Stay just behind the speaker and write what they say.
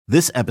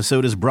This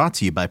episode is brought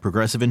to you by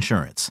Progressive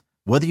Insurance.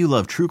 Whether you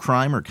love true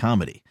crime or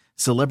comedy,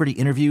 celebrity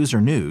interviews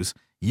or news,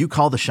 you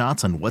call the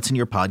shots on what's in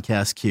your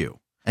podcast queue.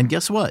 And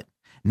guess what?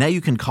 Now you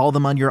can call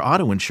them on your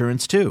auto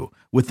insurance too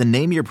with the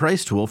Name Your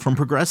Price tool from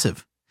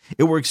Progressive.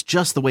 It works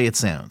just the way it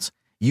sounds.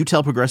 You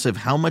tell Progressive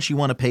how much you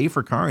want to pay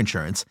for car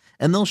insurance,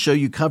 and they'll show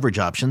you coverage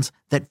options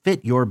that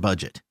fit your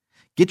budget.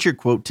 Get your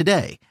quote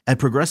today at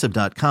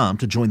Progressive.com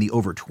to join the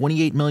over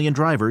 28 million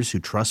drivers who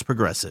trust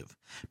Progressive.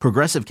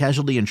 Progressive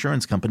Casualty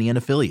Insurance Company and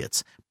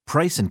Affiliates.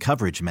 Price and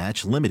coverage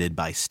match limited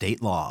by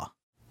state law.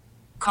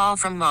 Call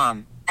from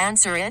mom.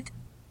 Answer it.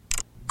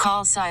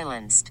 Call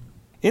silenced.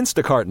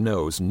 Instacart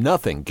knows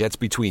nothing gets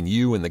between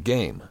you and the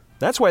game.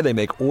 That's why they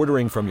make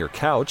ordering from your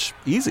couch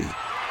easy.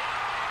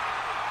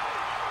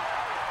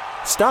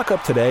 Stock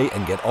up today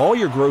and get all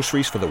your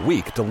groceries for the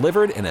week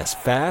delivered in as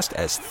fast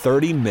as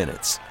 30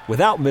 minutes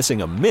without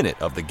missing a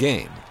minute of the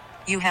game.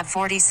 You have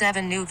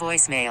 47 new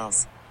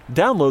voicemails.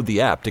 Download the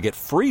app to get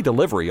free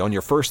delivery on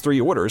your first 3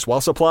 orders while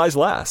supplies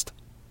last.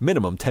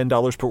 Minimum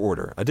 $10 per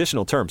order.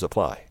 Additional terms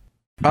apply.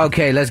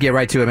 Okay, let's get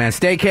right to it, man.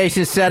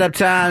 Staycation setup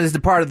time is the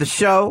part of the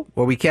show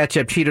where we catch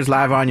up cheaters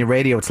live on your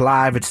radio. It's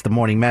live. It's the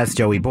Morning Mess.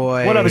 Joey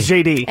Boy. What up, it's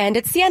JD? And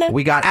it's Sienna.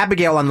 We got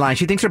Abigail online.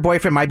 She thinks her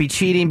boyfriend might be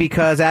cheating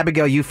because,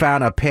 Abigail, you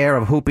found a pair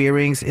of hoop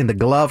earrings in the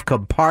glove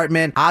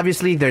compartment.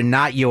 Obviously, they're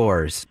not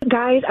yours.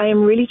 Guys, I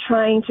am really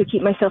trying to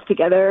keep myself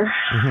together,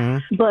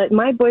 but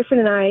my boyfriend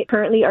and I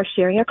currently are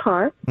sharing a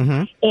car,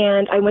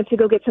 and I went to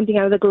go get something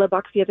out of the glove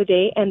box the other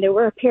day, and there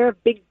were a pair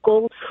of big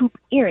gold hoop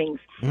earrings.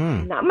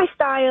 Not my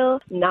style,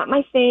 not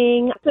my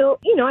thing. So,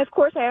 of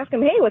course, I asked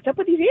him, hey, what's up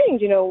with these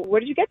earrings? Where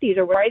did you get these?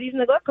 Or why are these in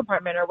the glove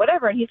compartment or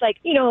whatever? And he's like,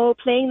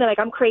 playing that like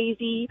I'm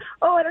crazy.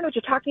 Oh, I don't know what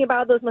you're talking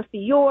about. Those must be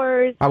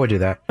yours. I would do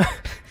that.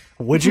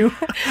 Would you?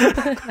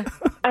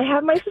 I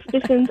have my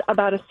suspicions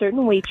about a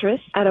certain waitress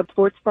at a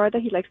sports bar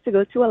that he likes to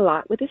go to a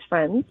lot with his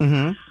friends.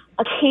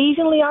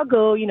 Occasionally I'll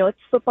go, it's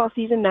football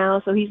season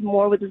now, so he's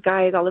more with his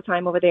guys all the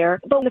time over there.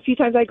 But the few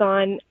times I've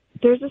gone,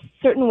 there's a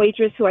certain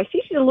waitress who I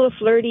see she's a little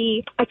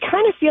flirty. I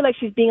kind of feel like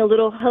she's being a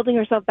little holding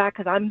herself back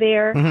because I'm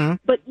there.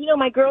 But,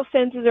 my girl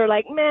senses are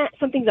like, meh,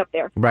 something's up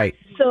there. Right.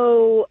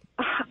 So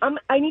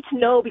I need to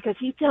know because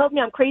he tells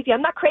me I'm crazy.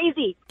 I'm not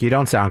crazy. You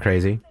don't sound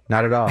crazy.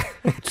 Not at all.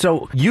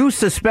 So you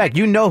suspect,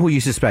 who you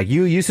suspect.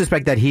 You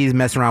suspect that he's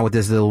messing around with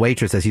this little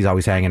waitress that he's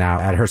always hanging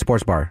out at her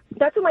sports bar.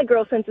 That's what my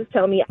girl senses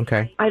tell me.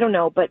 Okay. I don't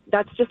know, but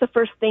that's just the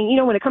first thing.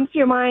 When it comes to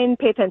your mind,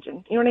 pay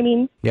attention. You know what I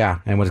mean? Yeah,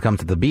 and when it comes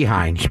to the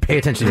behind, you pay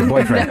attention to your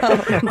boyfriend.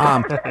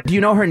 Do you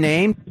know her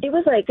name? It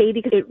was like Sadie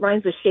because it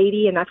rhymes with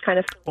shady, and that's kind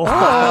of...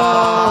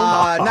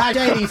 Oh, not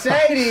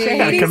Sadie.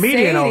 Got a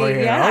comedian over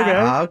here.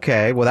 Yeah.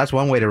 Okay, well, that's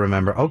one way to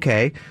remember.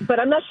 Okay. But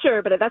I'm not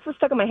sure, but that's what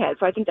stuck in my head,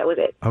 so I think that was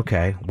it.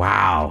 Okay,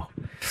 wow.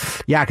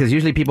 Yeah, because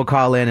usually people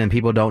call in and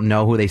people don't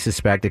know who they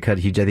suspect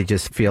because they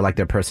just feel like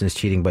their person is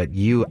cheating, but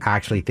you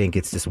actually think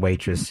it's this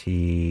waitress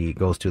he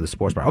goes to the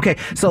sports bar. Okay,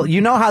 so you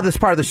know how this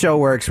part of the show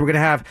works. We're going to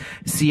have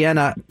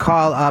Sienna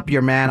call up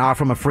your man,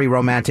 offer him a free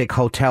romantic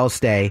hotel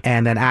stay,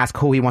 and then ask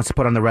who he wants to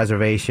put on the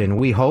reservation.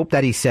 We hope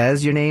that he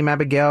says your name,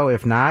 Abigail.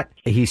 If not,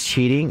 he's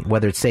cheating,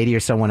 whether it's Sadie or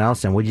someone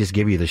else, and we'll just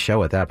give you the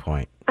show at that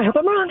point. I hope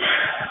I'm wrong.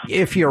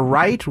 If you're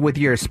right with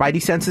your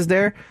spidey senses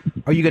there,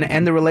 are you going to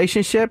end the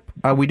relationship?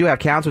 We do have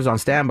counselors on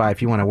standby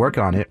if you want to work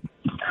on it.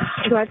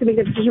 Do I have to make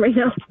a decision right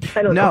now?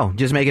 I don't know. No,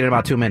 just make it in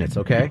about 2 minutes,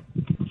 okay?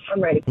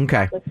 I'm ready.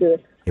 Okay. Let's do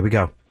it. Here we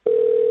go.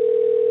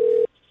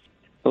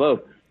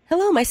 Hello.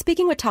 Hello, am I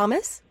speaking with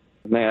Thomas?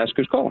 May I ask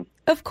who's calling?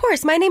 Of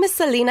course. My name is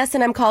Salinas,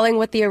 and I'm calling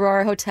with the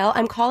Aurora Hotel.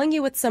 I'm calling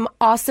you with some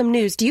awesome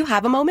news. Do you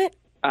have a moment?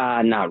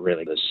 Not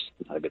really. This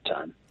is not a good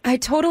time. I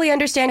totally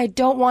understand. I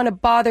don't want to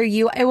bother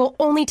you. I will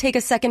only take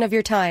a second of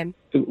your time.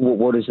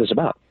 What is this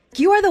about?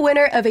 You are the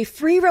winner of a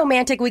free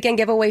romantic weekend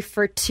giveaway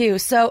for 2.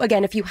 So,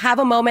 again, if you have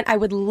a moment, I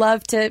would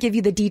love to give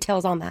you the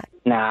details on that.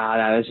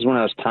 Nah, this is one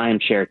of those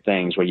timeshare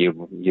things where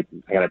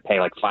I got to pay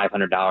like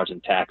 $500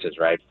 in taxes,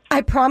 right?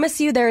 I promise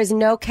you there is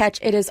no catch.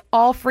 It is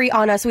all free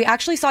on us. We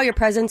actually saw your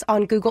presence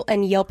on Google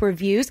and Yelp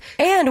reviews.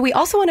 And we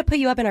also want to put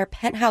you up in our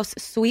penthouse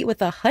suite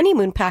with a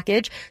honeymoon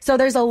package. So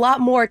there's a lot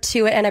more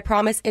to it. And I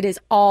promise it is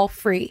all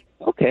free.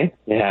 Okay.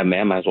 Yeah,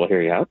 ma'am, might as well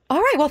hear you out.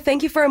 All right. Well,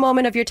 thank you for a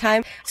moment of your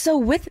time. So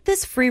with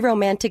this free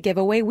romantic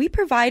giveaway, we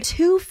provide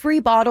 2 free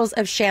bottles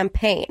of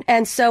champagne.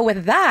 And so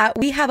with that,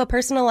 we have a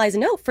personalized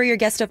note for your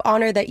guest of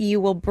honor that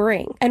you will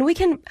bring. And we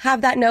can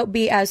have that note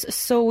be as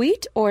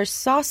sweet or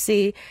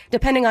saucy,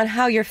 depending on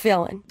how you're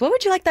feeling. What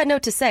would you like that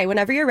note to say?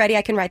 Whenever you're ready,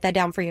 I can write that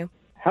down for you.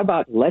 How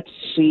about let's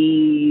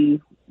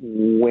see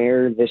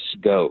where this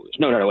goes?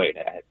 No, wait.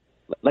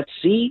 Let's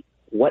see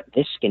what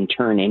this can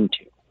turn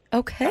into.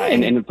 Okay.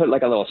 And put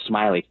like a little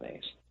smiley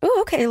face. Ooh,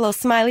 okay. A little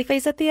smiley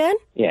face at the end?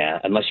 Yeah,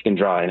 unless you can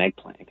draw an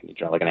eggplant. Can you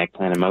draw like an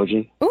eggplant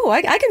emoji? Ooh,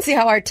 I can see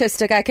how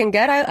artistic I can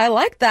get. I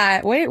like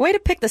that. Way to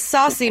pick the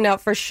saucy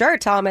note for sure,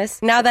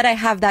 Thomas. Now that I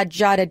have that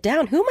jotted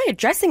down, who am I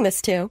addressing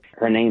this to?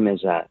 Her name is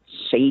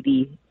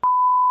Sadie.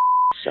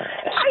 Are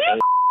you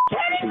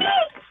kidding me?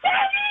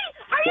 Sadie!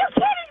 Are you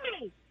kidding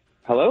me?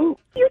 Hello?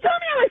 You told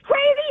me I was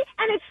crazy,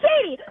 and it's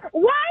Sadie.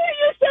 Why are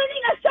you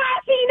sending a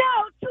saucy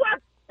note to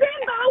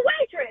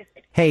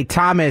Hey,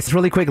 Thomas,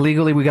 really quick,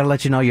 legally, we got to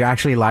let you know you're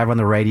actually live on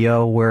the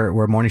radio.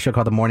 We're a morning show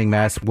called The Morning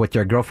Mess with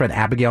your girlfriend,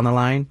 Abigail, on the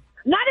line.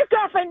 Not his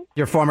girlfriend.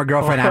 Your former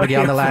girlfriend, Abigail,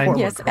 on the line?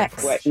 Yes,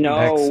 ex. Wait,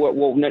 no,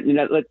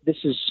 this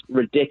is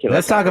ridiculous.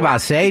 Let's talk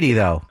about Sadie,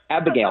 though.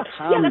 Abigail,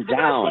 calm let's talk about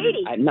down.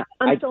 Sadie.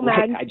 I'm so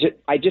mad.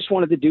 I just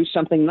wanted to do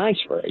something nice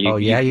for her. You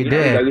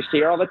did. I used to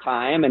see her all the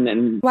time, and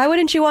then... Why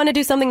wouldn't you want to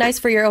do something nice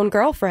for your own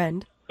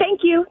girlfriend? Thank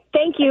you.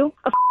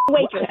 A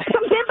waitress.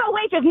 Some simple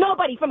waitress.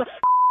 Nobody from a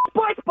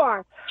sports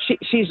bar.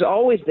 She's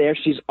always there.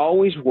 She's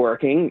always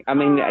working. I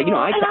mean, I and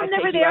I'm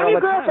never there. I'm your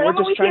girlfriend. I'm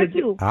always here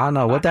too. I don't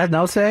know. What that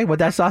note say? What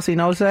that saucy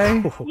note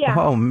say? Yeah.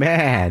 Oh,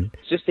 man.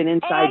 It's just an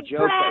inside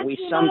joke that we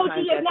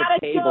sometimes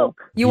at the table...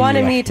 You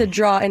wanted me to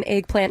draw an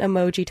eggplant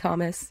emoji,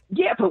 Thomas.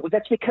 Yeah, but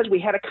that's because we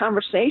had a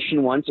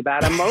conversation once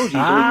about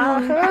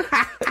emojis.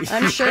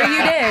 I'm sure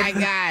you did.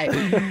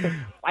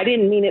 I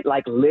didn't mean it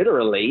like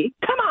literally.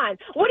 Come on.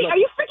 Woody, are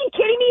you freaking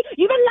kidding me?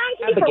 You've been lying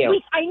to me for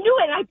weeks. I knew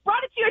it, and I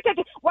brought it to your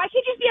attention. Why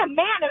can't you be a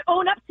man and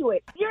own up to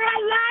it? You're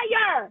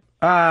a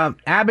liar.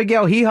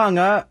 Abigail, he hung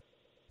up.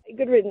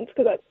 Good riddance,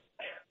 because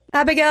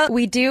Abigail,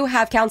 we do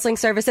have counseling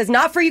services,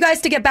 not for you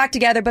guys to get back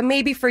together, but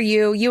maybe for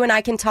you. You and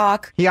I can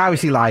talk. He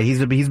obviously lied.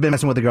 He's been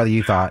messing with the girl that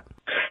you thought.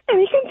 And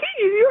he continues.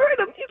 You heard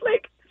him. He's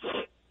like,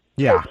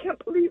 yeah. I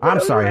can't believe it. I'm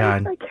sorry,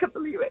 hon. I can't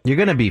believe it. You're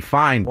going to be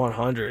fine.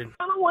 100.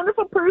 I'm a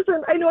wonderful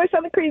person. I know I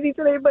sounded crazy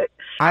today, but...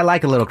 I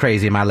like a little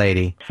crazy, my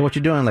lady. So what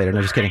you doing later?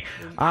 No, just kidding.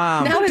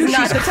 Now is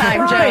not the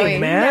time, Joey.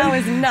 Now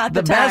is not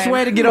the time. The best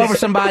way to get over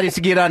somebody is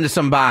to get under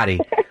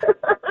somebody.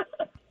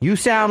 You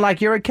sound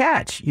like you're a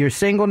catch. You're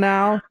single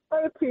now.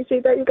 I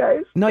appreciate that, you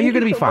guys. No, you're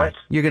going to be so fine. much.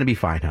 You're going to be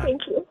fine, huh?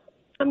 Thank you.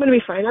 I'm going to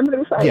be fine.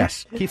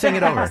 Yes. Keep saying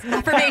it over.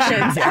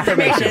 Affirmations.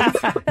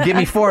 Give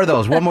me 4 of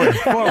those. One more.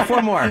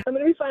 Four more. I'm going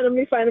to be fine.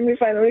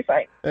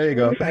 There you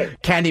go.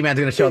 Candyman's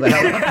going to show the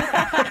hell.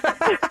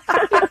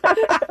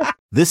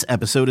 This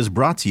episode is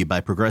brought to you by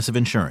Progressive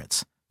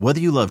Insurance. Whether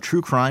you love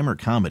true crime or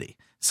comedy,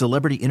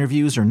 celebrity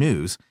interviews or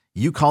news,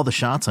 you call the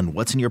shots on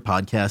what's in your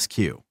podcast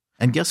queue.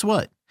 And guess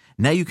what?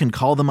 Now you can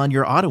call them on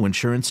your auto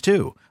insurance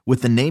too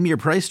with the Name Your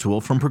Price tool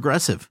from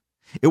Progressive.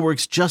 It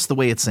works just the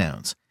way it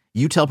sounds.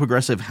 You tell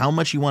Progressive how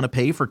much you want to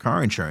pay for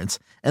car insurance,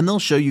 and they'll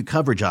show you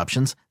coverage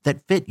options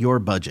that fit your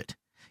budget.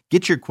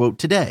 Get your quote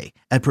today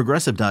at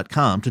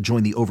Progressive.com to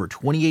join the over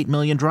 28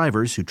 million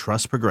drivers who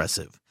trust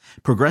Progressive.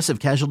 Progressive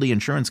Casualty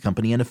Insurance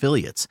Company and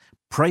Affiliates.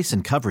 Price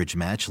and coverage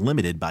match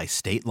limited by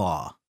state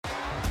law.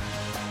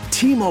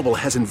 T-Mobile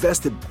has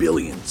invested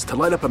billions to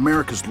light up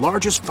America's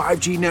largest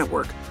 5G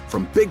network,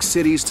 from big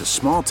cities to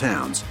small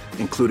towns,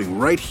 including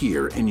right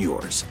here in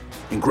yours.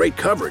 And great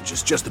coverage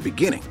is just the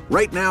beginning.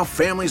 Right now,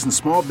 families and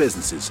small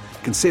businesses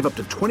can save up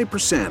to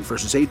 20%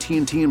 versus AT&T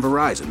and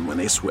Verizon when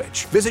they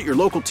switch. Visit your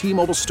local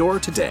T-Mobile store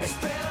today.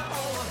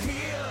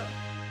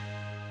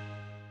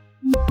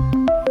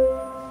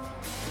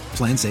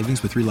 Plan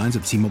savings with 3 lines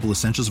of T-Mobile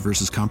Essentials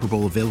versus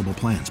comparable available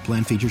plans.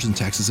 Plan features and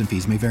taxes and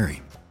fees may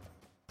vary.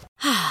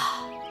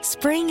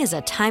 Spring is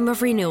a time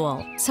of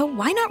renewal, so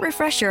why not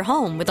refresh your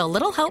home with a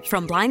little help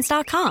from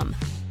Blinds.com?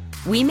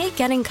 We make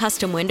getting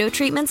custom window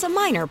treatments a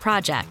minor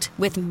project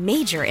with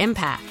major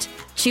impact.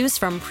 Choose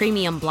from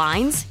premium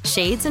blinds,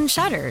 shades, and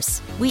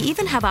shutters. We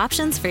even have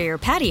options for your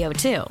patio,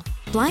 too.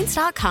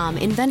 Blinds.com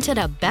invented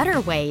a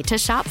better way to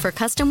shop for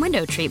custom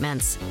window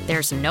treatments.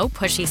 There's no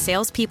pushy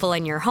salespeople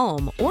in your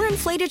home or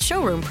inflated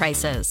showroom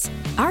prices.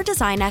 Our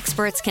design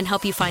experts can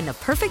help you find the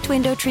perfect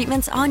window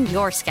treatments on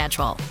your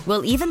schedule.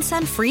 We'll even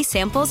send free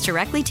samples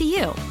directly to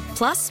you.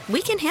 Plus,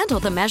 we can handle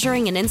the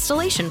measuring and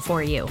installation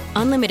for you.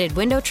 Unlimited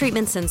window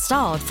treatments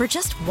installed for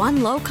just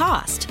one low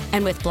cost.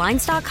 And with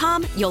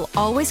Blinds.com, you'll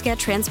always get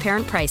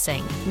transparent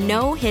pricing.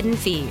 No hidden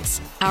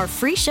fees. Our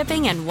free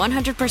shipping and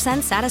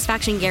 100%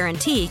 satisfaction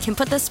guarantee can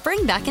put the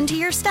spring back into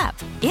your step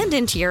and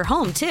into your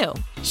home, too.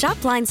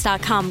 Shop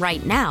Blinds.com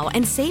right now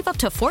and save up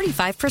to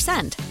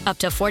 45%. Up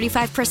to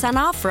 45%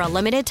 off for a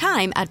limited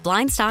time at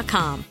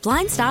Blinds.com.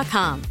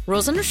 Blinds.com.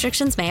 Rules and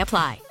restrictions may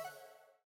apply.